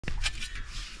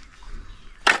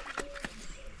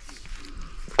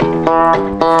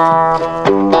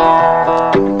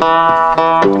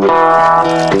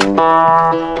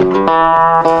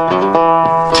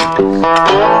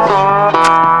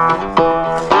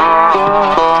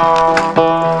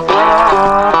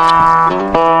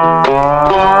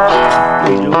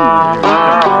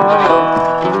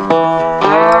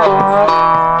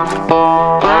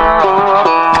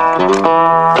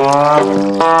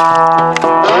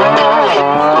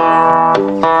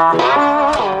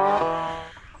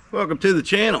Welcome to the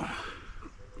channel.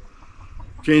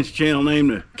 Change the channel name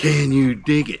to Can You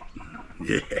Dig It?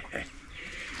 Yeah.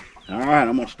 Alright,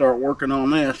 I'm going to start working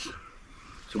on this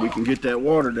so we can get that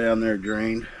water down there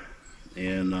drained.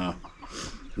 And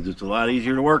because it's a lot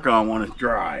easier to work on when it's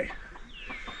dry.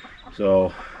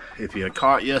 So if you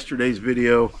caught yesterday's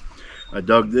video, I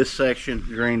dug this section,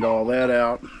 drained all that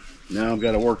out. Now I've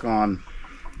got to work on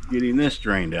getting this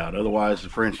drained out. Otherwise the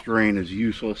French drain is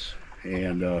useless.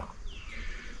 And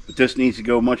but this needs to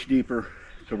go much deeper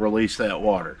to release that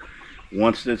water.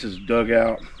 Once this is dug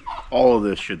out, all of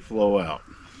this should flow out.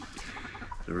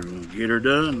 So we're going to get her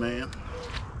done, man.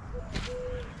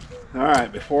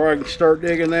 Alright, before I can start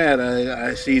digging that,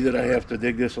 I see that I have to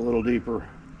dig this a little deeper.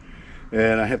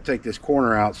 And I have to take this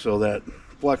corner out so that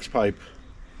flex pipe,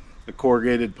 the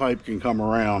corrugated pipe, can come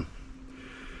around.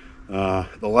 The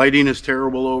lighting is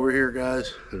terrible over here,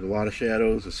 guys. There's a lot of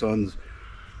shadows. The sun's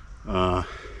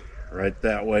right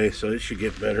that way, so it should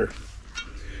get better.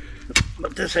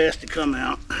 But this has to come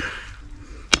out.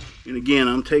 And again,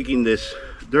 I'm taking this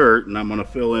dirt and I'm going to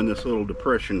fill in this little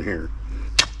depression here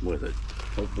with it.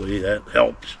 Hopefully that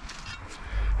helps.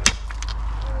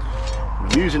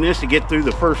 I'm using this to get through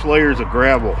the first layers of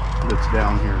gravel that's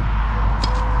down here.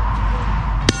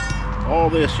 All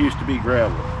this used to be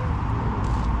gravel.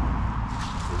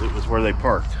 It was where they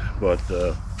parked, but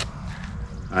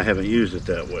I haven't used it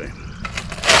that way.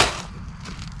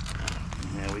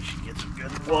 Yeah, we should get some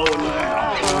good flow in there.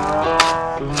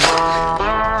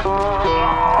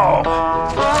 Oh,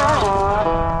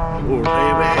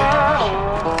 baby.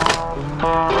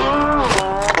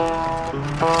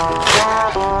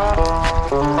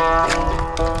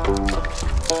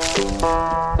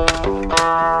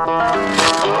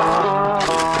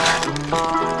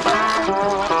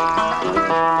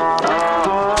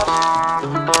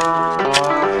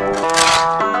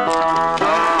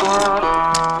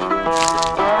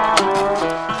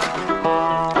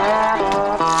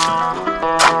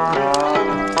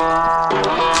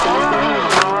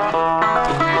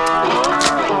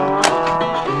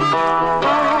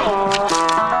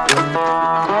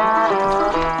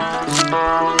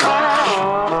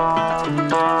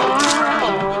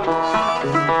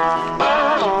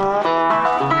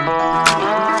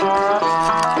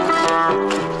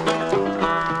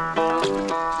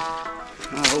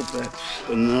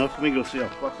 Enough. Let me go see how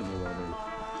flexible that is.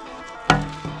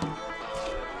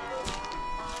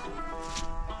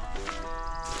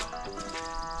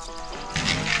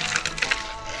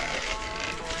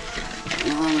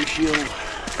 She'll,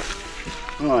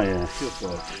 oh yeah, she'll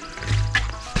flex.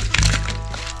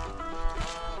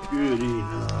 Good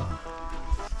enough.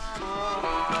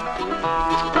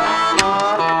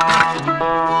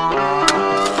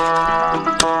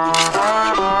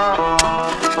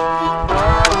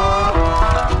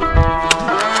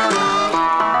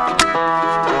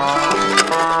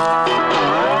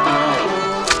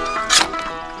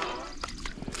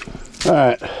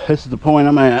 Alright, this is the point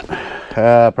I'm at.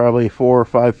 Probably 4 or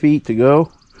 5 feet to go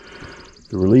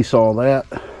to release all that.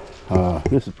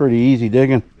 This is pretty easy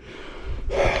digging.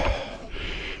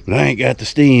 But I ain't got the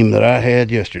steam that I had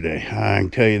yesterday. I can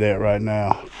tell you that right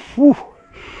now. Whew.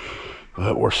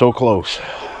 But we're so close.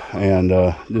 And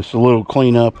just a little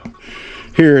cleanup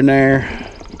here and there.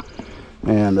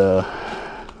 And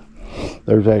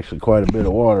there's actually quite a bit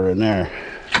of water in there.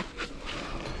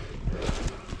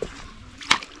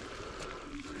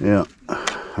 Yeah,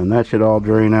 and that should all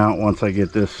drain out once I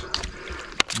get this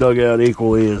dug out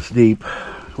equally as deep,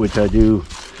 which I do,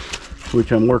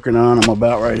 which I'm working on. I'm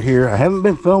about right here. I haven't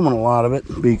been filming a lot of it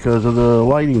because of the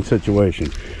lighting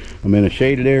situation. I'm in a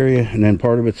shaded area, and then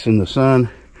part of it's in the sun.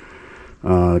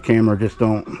 The camera just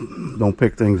don't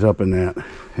pick things up in that.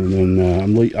 And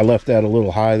then I left that a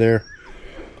little high there.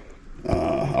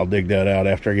 I'll dig that out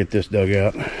after I get this dug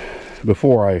out,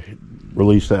 before I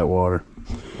release that water.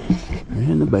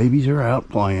 And the babies are out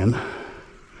playing.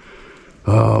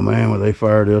 Oh man, were they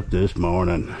fired up this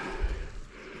morning.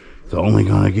 It's only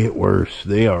gonna get worse.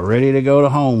 They are ready to go to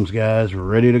homes, guys. We're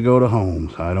ready to go to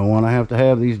homes. I don't want to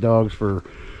have these dogs for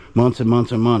months and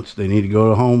months and months. They need to go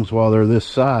to homes while they're this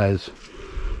size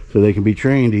so they can be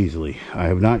trained easily. I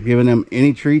have not given them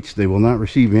any treats. They will not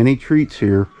receive any treats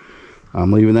here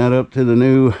I'm leaving that up to the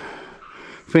new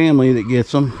family that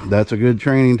gets them. That's a good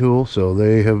training tool, so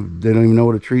they don't even know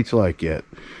what a treat's like yet.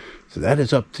 So that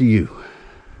is up to you.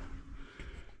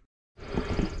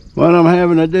 What I'm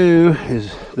having to do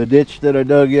is the ditch that I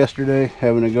dug yesterday,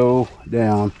 having to go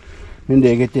down and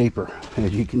dig it deeper,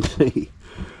 as you can see.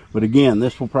 But again,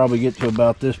 this will probably get to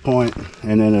about this point,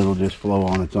 and then it'll just flow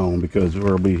on its own, because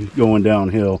we'll be going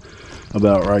downhill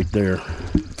about right there.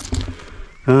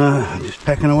 Just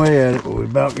pecking away at it, but we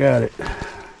about got it.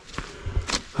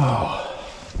 Oh.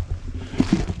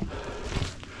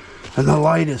 And the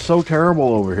light is so terrible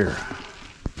over here.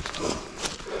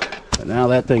 But now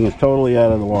that thing is totally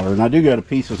out of the water. And I do got a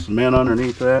piece of cement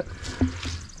underneath that.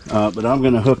 But I'm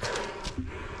going to hook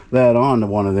that on to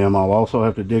one of them. I'll also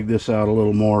have to dig this out a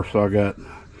little more. So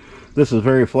this is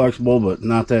very flexible, but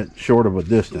not that short of a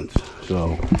distance.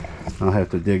 So I'll have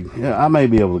to dig. Yeah, I may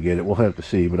be able to get it. We'll have to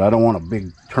see. But I don't want a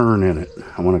big turn in it.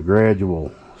 I want a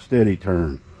gradual, steady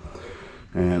turn.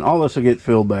 And all this will get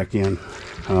filled back in.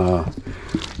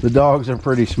 The dogs are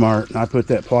pretty smart. I put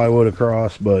that plywood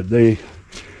across, but they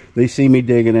see me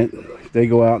digging it. If they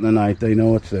go out in the night, they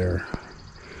know it's there.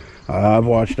 I've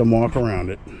watched them walk around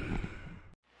it.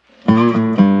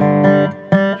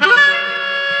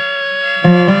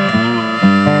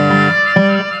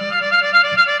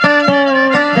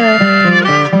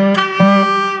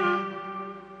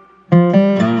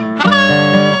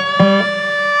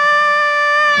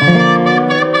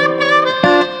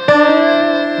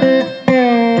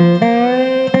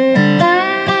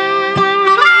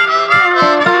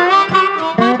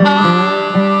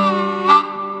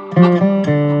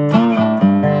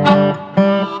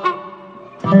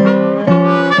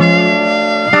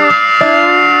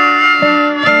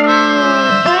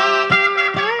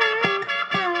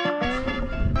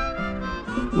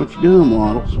 What you doing,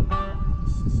 Waddles?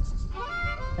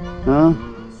 Huh?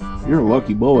 You're a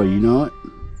lucky boy, you know it?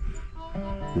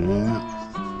 Yeah.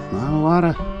 Not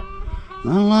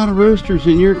a lot of roosters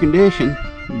in your condition,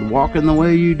 walking the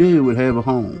way you do, would have a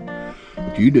home.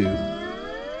 But you do.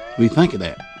 What do you think of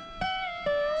that?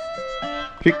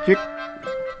 Chick, chick.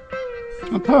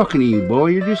 I'm talking to you, boy.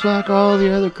 You're just like all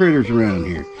the other critters around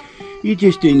here. You're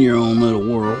just in your own little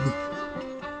world.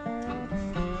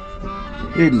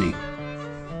 Isn't he?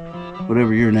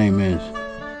 Whatever your name is.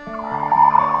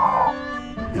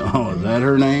 Oh, is that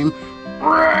her name?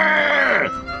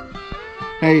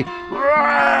 Hey.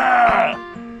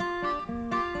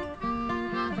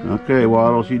 Okay,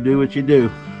 Waddles, you do what you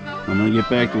do. I'm gonna get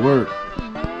back to work.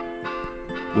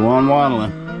 Go on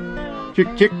waddling. Chick,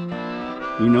 chick.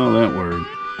 You know that word.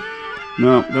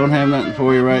 No, don't have nothing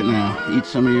for you right now. Eat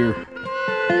some of your...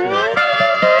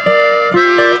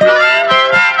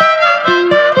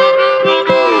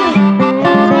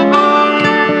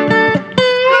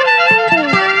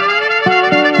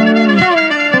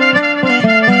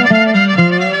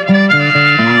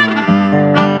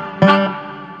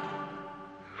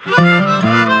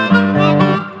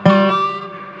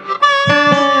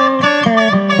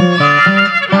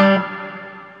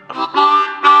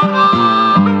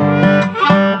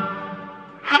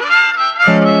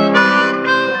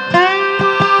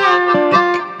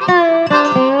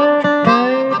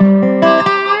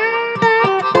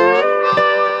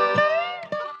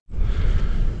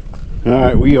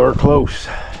 Alright, we are close.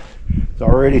 It's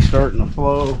already starting to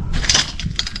flow.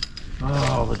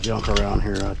 Oh, the junk around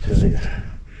here, I tell you.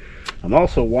 I'm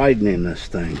also widening this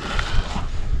thing,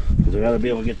 because I got to be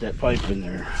able to get that pipe in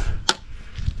there.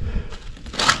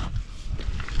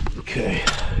 Okay,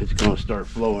 it's going to start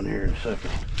flowing here in a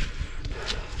second.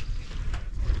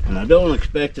 And I don't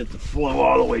expect it to flow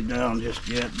all the way down just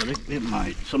yet, but it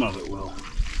might. Some of it will.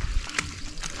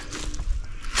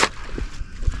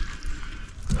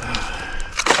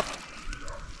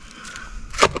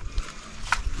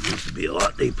 Used to be a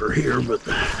lot deeper here, but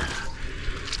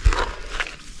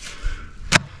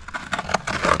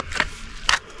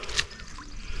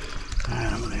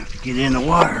I'm gonna have to get in the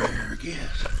water here, I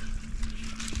guess.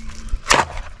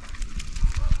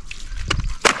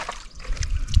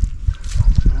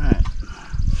 Alright,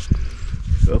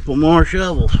 couple more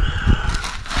shovels.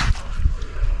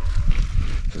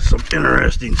 This is some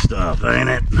interesting stuff, ain't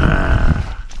it?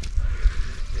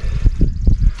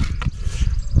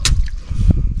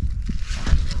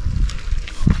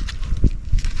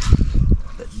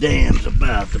 Dam's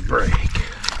about to break.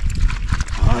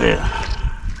 Oh yeah.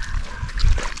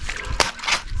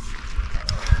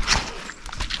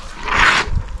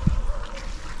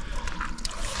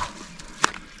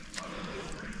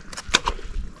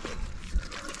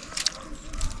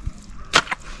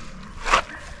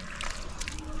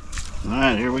 All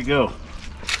right, here we go.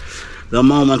 the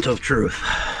moment of truth.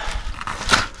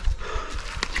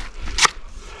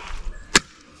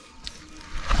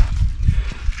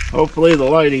 Hopefully the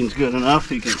lighting's good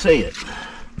enough you can see it.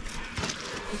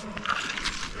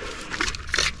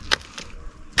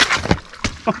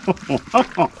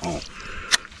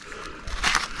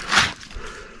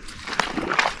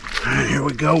 Alright, here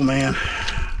we go, man.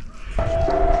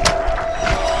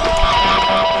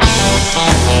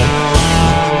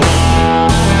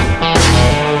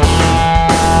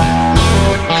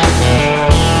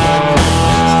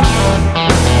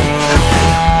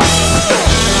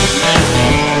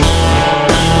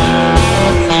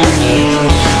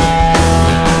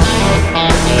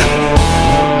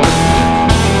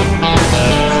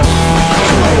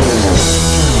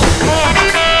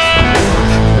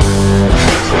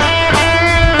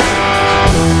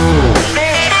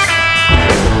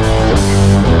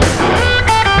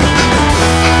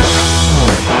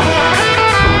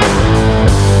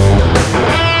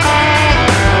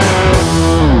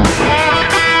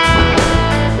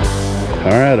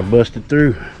 Alright, I busted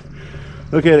through.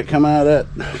 Look at it come out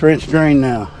of that French drain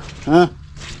now. Huh?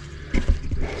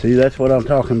 See, that's what I'm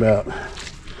talking about.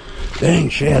 Dang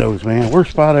shadows, man.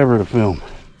 Worst spot ever to film.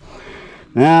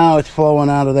 Now it's flowing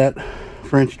out of that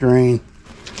French drain.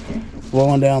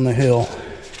 Flowing down the hill.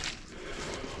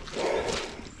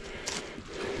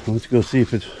 Let's go see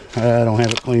if it's... I don't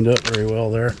have it cleaned up very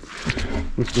well there.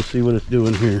 Let's go see what it's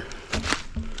doing here.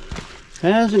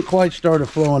 Hasn't quite started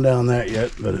flowing down that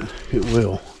yet, but it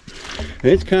will.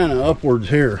 It's kind of upwards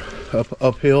here,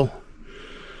 uphill.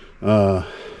 I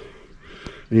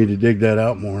need to dig that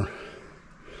out more.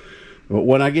 But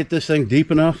when I get this thing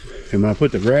deep enough, and when I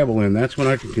put the gravel in, that's when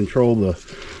I can control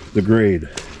the grade.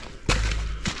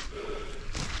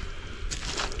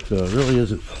 So it really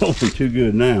isn't flowing too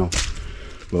good now.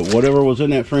 But whatever was in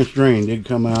that French drain did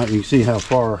come out. You can see how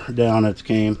far down it's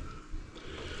came.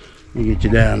 Let me get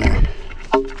you down there.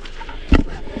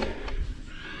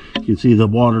 You can see the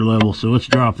water level, so it's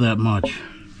dropped that much.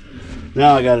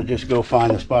 Now I got to just go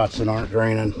find the spots that aren't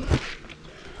draining.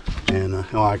 And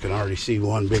oh, I can already see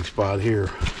one big spot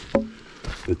here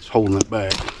that's holding it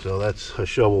back. So that's a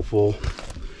shovel full.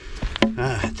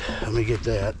 Alright, let me get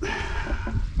that.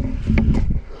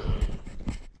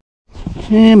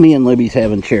 And me and Libby's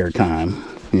having chair time.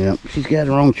 Yep, she's got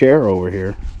her own chair over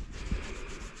here.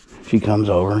 She comes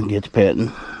over and gets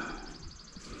petting.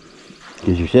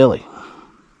 Because you're silly.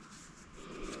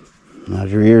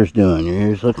 How's your ears doing? Your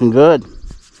ears looking good.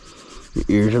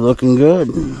 Your ears are looking good.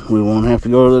 We won't have to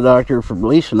go to the doctor for at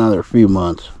least another few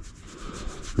months.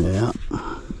 Yeah.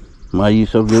 Why are you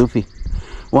so goofy?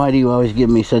 Why do you always give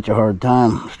me such a hard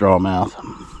time, straw mouth?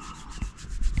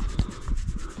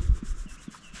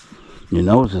 Your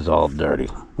nose is all dirty.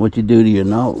 What you do to your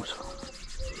nose?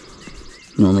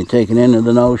 You want me to take it into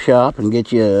the nose shop and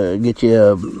get you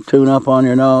a tune up on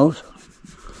your nose?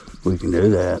 We can do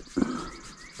that.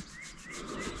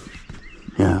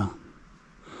 Yeah.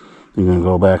 You're gonna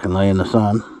go back and lay in the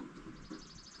sun.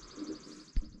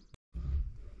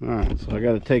 Alright, so I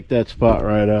gotta take that spot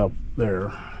right out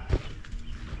there.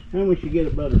 And we should get a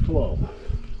better flow.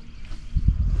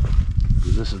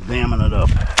 This is damming it up.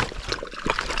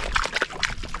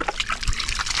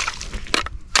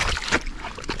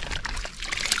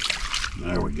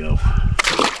 There we go.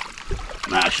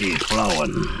 Now she's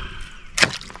flowing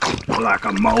like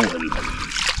a mowing.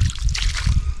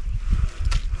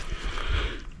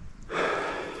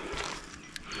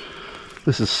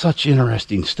 This is such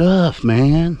interesting stuff,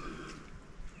 man.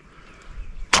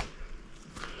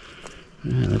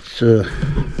 Yeah, let's see,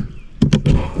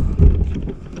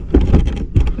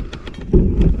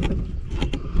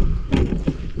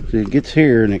 it gets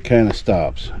here and it kind of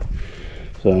stops.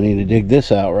 So I need to dig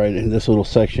this out right in this little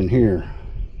section here.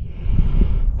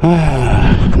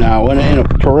 Now, when in a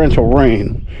torrential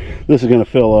rain, this is going to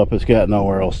fill up. It's got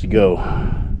nowhere else to go.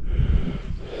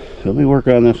 So let me work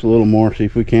on this a little more, see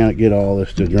if we can't get all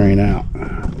this to drain out.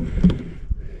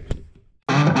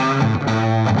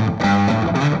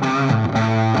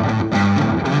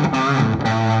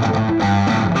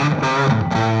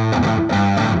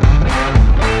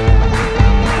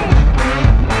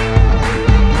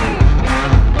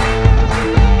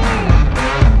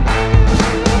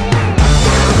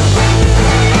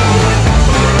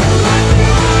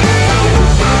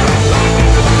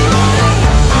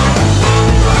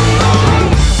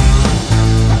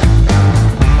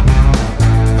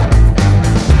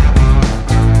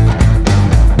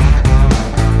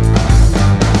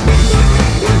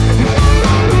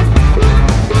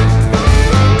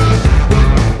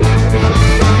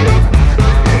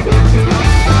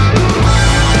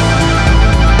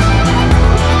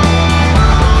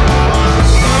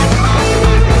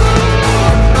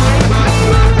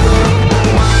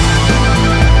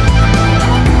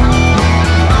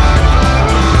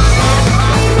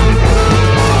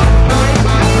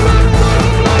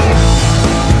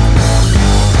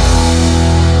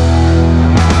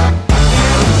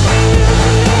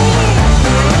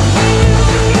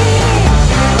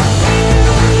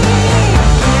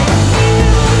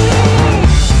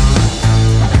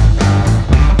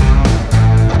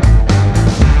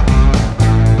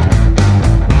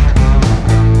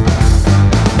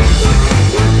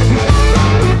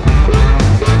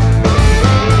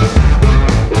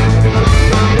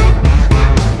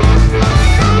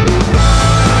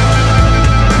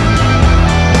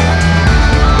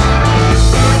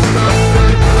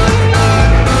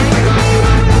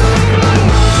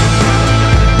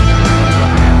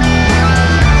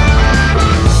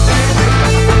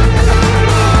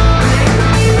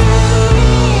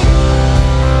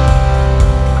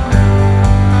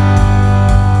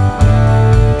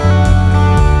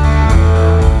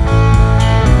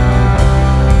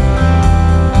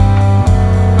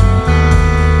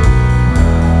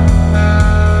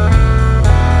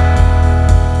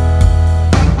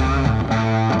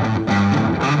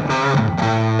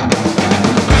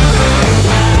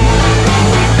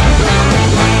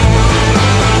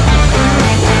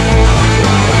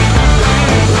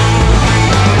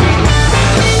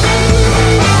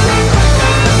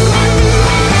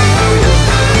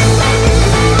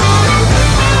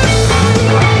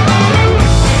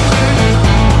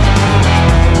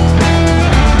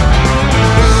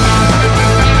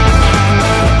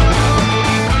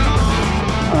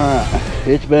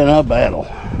 it's been a battle.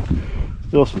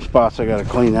 Still some spots I gotta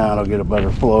clean out. I'll get a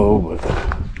better flow,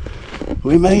 but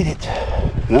we made it.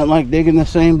 Not like digging the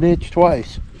same ditch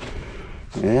twice.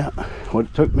 Yeah,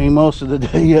 what took me most of the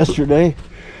day yesterday,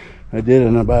 I did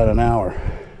in about an hour.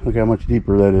 Look how much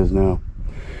deeper that is now.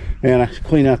 And I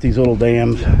clean out these little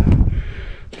dams.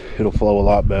 It'll flow a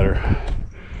lot better.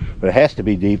 But it has to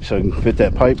be deep so I can fit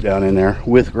that pipe down in there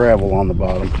with gravel on the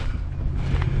bottom.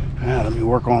 Now, let me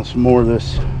work on some more of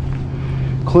this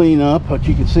cleanup. But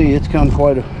you can see it's come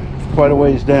quite a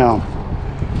ways down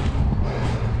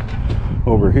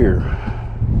over here.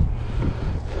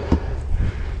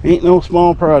 Ain't no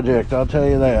small project, I'll tell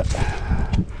you that.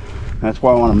 That's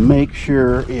why I want to make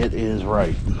sure it is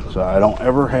right, so I don't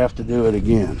ever have to do it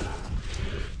again.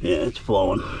 Yeah, it's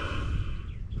flowing.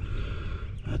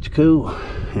 That's cool.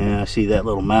 And I see that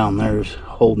little mound there's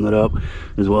holding it up,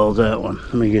 as well as that one.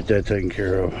 Let me get that taken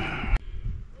care of.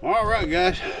 All right,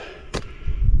 guys,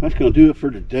 that's gonna do it for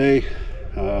today.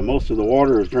 Most of the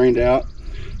water is drained out.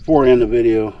 Before I end the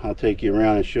video, I'll take you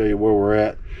around and show you where we're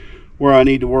at, where I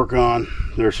need to work on.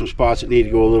 There's some spots that need to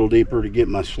go a little deeper to get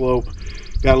my slope.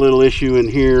 Got a little issue in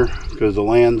here because the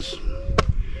land's,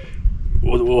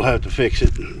 we'll have to fix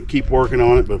it. Keep working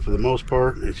on it, but for the most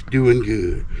part, it's doing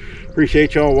good.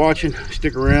 Appreciate y'all watching.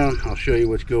 Stick around. I'll show you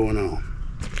what's going on.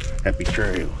 Happy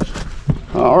trails.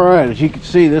 All right, as you can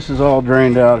see, this is all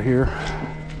drained out here,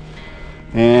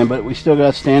 but we still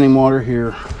got standing water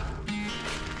here.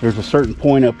 There's a certain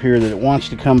point up here that it wants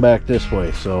to come back this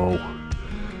way, so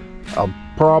I'll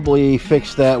probably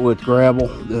fix that with gravel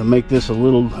to make this a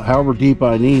little, however deep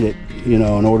I need it, you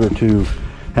know, in order to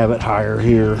have it higher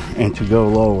here and to go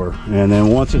lower. And then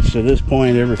once it's to this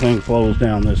point, everything flows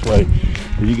down this way.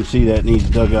 As you can see, that needs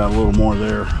dug out a little more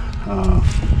there.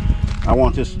 I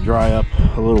want this to dry up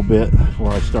a little bit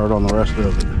before I start on the rest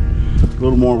of it. A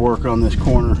little more work on this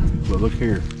corner, but look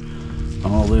here,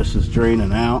 all this is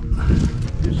draining out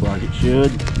just like it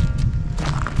should.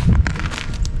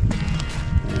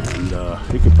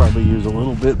 It could probably use a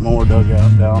little bit more dug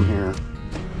out down here,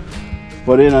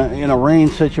 but in a rain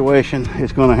situation,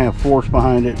 it's going to have force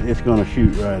behind it. It's going to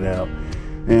shoot right out,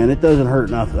 and it doesn't hurt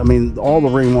nothing. I mean, all the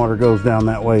rainwater goes down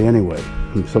that way anyway.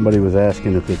 And somebody was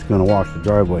asking if it's going to wash the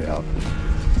driveway out.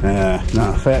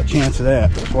 Not a fat chance of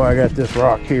that. That's why I got this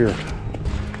rock here.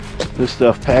 This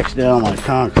stuff packs down like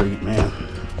concrete, man.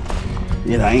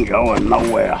 It ain't going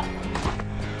nowhere,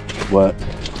 but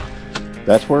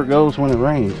that's where it goes when it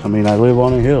rains. I mean, I live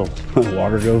on a hill.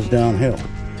 Water goes downhill.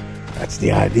 That's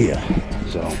the idea.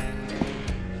 So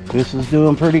this is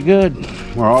doing pretty good.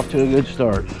 We're off to a good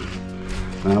start.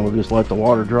 Now we'll just let the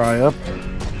water dry up.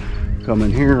 Come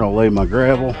in here, I'll lay my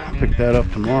gravel, pick that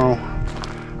up tomorrow.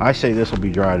 I say this will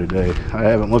be dry today. I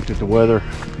haven't looked at the weather.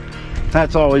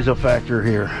 That's always a factor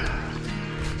here.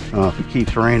 If it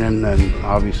keeps raining, then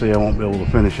obviously I won't be able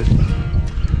to finish it.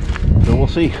 So we'll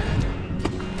see.